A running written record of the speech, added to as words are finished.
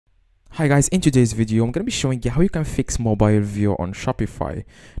Hi guys, in today's video I'm going to be showing you how you can fix mobile view on Shopify.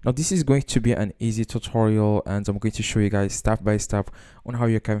 Now this is going to be an easy tutorial and I'm going to show you guys step by step on how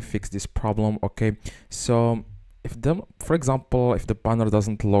you can fix this problem. Okay, so for example, if the banner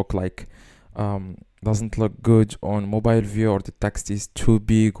doesn't look good on mobile view, or the text is too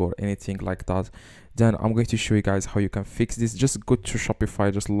big or anything like that, then I'm going to show you guys how you can fix this. Just go to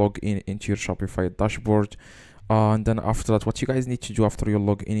Shopify, just log in into your Shopify dashboard. And then after that, what you guys need to do after you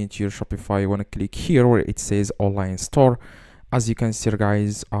log in into your Shopify, you want to click here where it says online store. As you can see,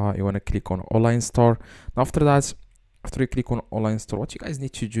 guys, you want to click on online store. Now after that, after you click on online store, what you guys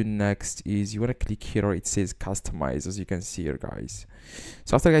need to do next is you want to click here where it says customize, as you can see here, guys.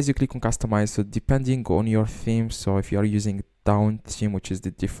 So after, guys, you click on customize. So depending on your theme, so if you are using down theme, which is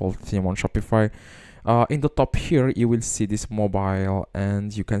the default theme on Shopify, in the top here you will see this mobile,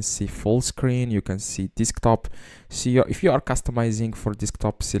 and you can see full screen, you can see desktop. So if you are customizing for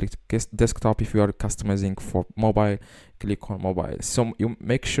desktop, select desktop. If you are customizing for mobile, click on mobile. So you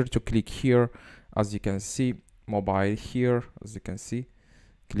make sure to click here, as you can see, mobile here, as you can see,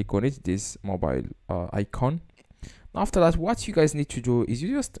 click on it, this mobile icon. After that, what you guys need to do is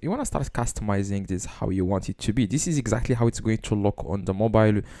you want to start customizing this how you want it to be. This is exactly how it's going to look on the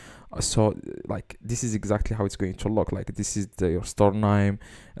mobile. So like this is exactly how it's going to look like. This is your store name,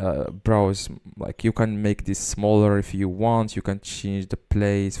 browse. Like you can make this smaller if you want. You can change the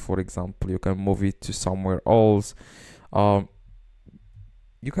place, for example. You can move it to somewhere else.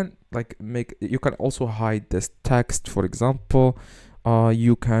 You can you can also hide this text, for example.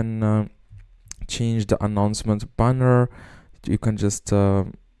 You can change the announcement banner. You can just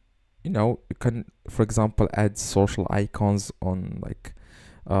you can, for example, add social icons on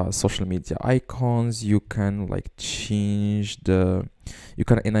social media icons. You can change you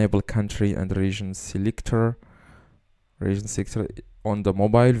can enable country and region selector on the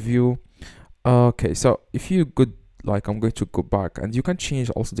mobile view. Okay, so if you could, I'm going to go back, and you can change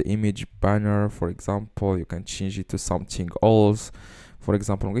also the image banner. For example, you can change it to something else. For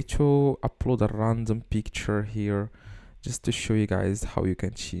example, I'm going to upload a random picture here just to show you guys how you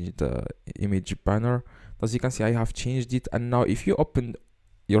can change the image banner. As you can see, I have changed it, and now if you open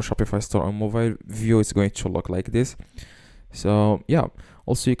your Shopify store on mobile view, it's going to look like this. So yeah,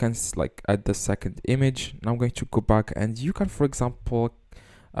 also you can add the second image. Now I'm going to go back, and you can, for example,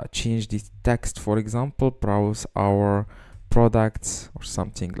 change the text. For example, browse our products or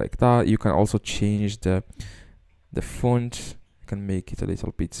something like that. You can also change the font. Can make it a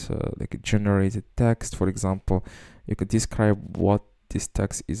little bit like a generated text. For example, you can describe what this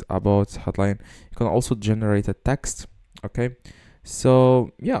text is about, headline. You can also generate a text. Okay,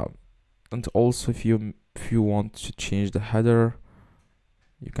 so yeah, and also if you want to change the header,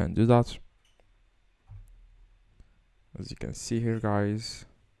 you can do that, as you can see here, guys.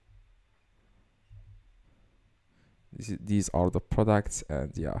 These are the products,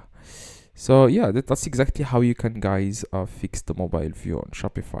 and yeah. So yeah, that's exactly how you can, guys, fix the mobile view on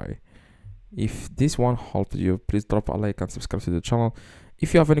Shopify. If this one helped you, please drop a like and subscribe to the channel.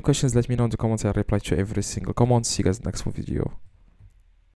 If you have any questions, let me know in the comments. I'll reply to every single comment. See you guys next video.